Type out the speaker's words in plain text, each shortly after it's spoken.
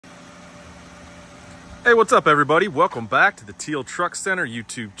Hey, what's up everybody? Welcome back to the Teal Truck Center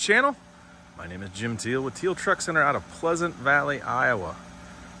YouTube channel. My name is Jim Teal with Teal Truck Center out of Pleasant Valley, Iowa.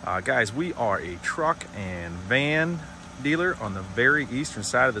 Guys, we are a truck and van dealer on the very eastern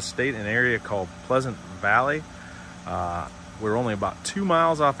side of the state in an area called Pleasant Valley. We're only about 2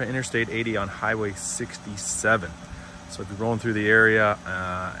 miles off of Interstate 80 on Highway 67. So if you're rolling through the area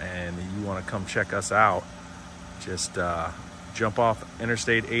and you want to come check us out, just jump off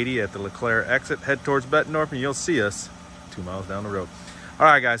Interstate 80 at the LeClaire exit, head towards Bettendorf, and you'll see us 2 miles down the road. All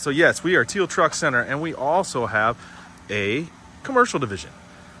right, guys, so yes, we are Teal Truck Center, and we also have a commercial division.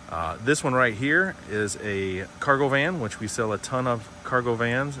 This one right here is a cargo van, which we sell a ton of cargo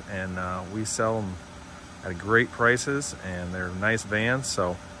vans, and we sell them at great prices, and they're nice vans.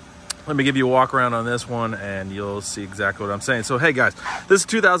 So let me give you a walk around on this one, and you'll see exactly what I'm saying. So, hey, guys, this is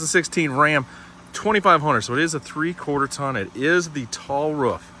 2016 Ram 2500, so it is a 3/4 ton. It is the tall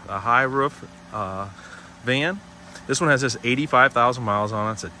roof, a high roof van. This one has just 85,000 miles on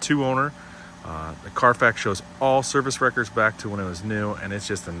it. It's a 2-owner. The Carfax shows all service records back to when it was new, and it's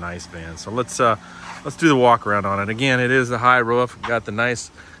just a nice van. So let's do the walk around on it. Again, it is the high roof. Got the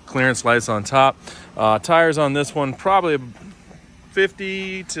nice clearance lights on top. Tires on this one probably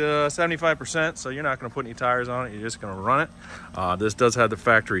 50 to 75%, so you're not going to put any tires on it. You're just going to run it. This does have the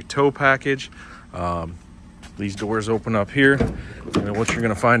factory tow package. These doors open up here, and what you're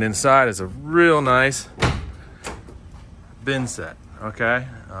going to find inside is a real nice bin set. Okay,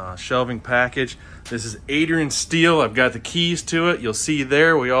 shelving package. This is Adrian steel. I've got the keys to it. You'll see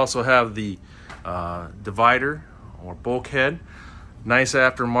there. We also have the divider or bulkhead. Nice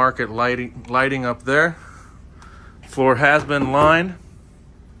aftermarket lighting up there. Floor has been lined.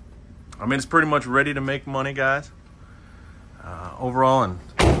 I mean, it's pretty much ready to make money, guys. Overall, in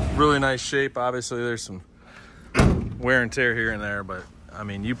really nice shape. Obviously, there's some wear and tear here and there, but I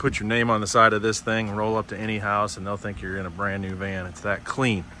mean, you put your name on the side of this thing and roll up to any house, and they'll think you're in a brand new van. It's that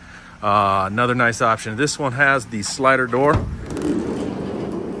clean. Another nice option. This one has the slider door. As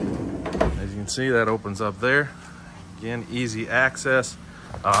you can see, that opens up there. Again, easy access.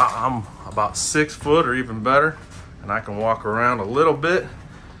 I'm about 6 foot or even better, and I can walk around a little bit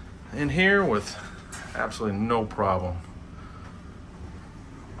in here with absolutely no problem.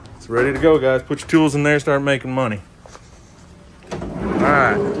 It's ready to go, guys. Put your tools in there, start making money. All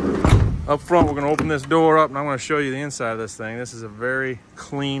right, up front, we're going to open this door up, and I'm going to show you the inside of this thing. This is a very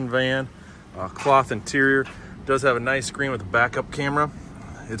clean van, cloth interior. It does have a nice screen with a backup camera.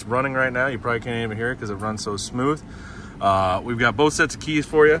 It's running right now. You probably can't even hear it because it runs so smooth. We've got both sets of keys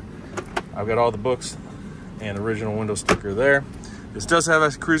for you. I've got all the books and original window sticker there. This does have a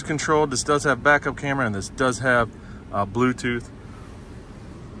cruise control. This does have backup camera, and this does have Bluetooth.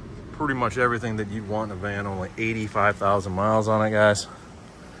 Pretty much everything that you'd want in a van. Only 85,000 miles on it, guys.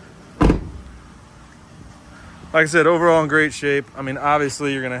 Like I said, overall in great shape. I mean,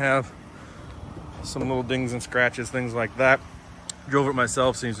 obviously you're gonna have some little dings and scratches, things like that. Drove it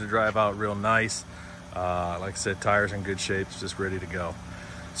myself, seems to drive out real nice. Like I said, tires in good shape, it's just ready to go.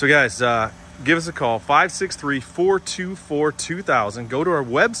 So guys, give us a call, 563-424-2000. Go to our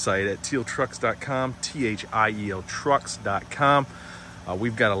website at tealtrucks.com, THIEL trucks.com.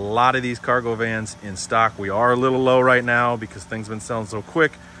 We've got a lot of these cargo vans in stock. We are a little low right now because things have been selling so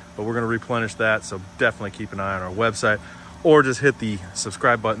quick, but we're going to replenish that. So definitely keep an eye on our website, or just hit the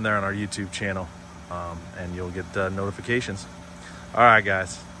subscribe button there on our YouTube channel, and you'll get notifications. All right,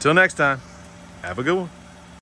 guys. Till next time, have a good one.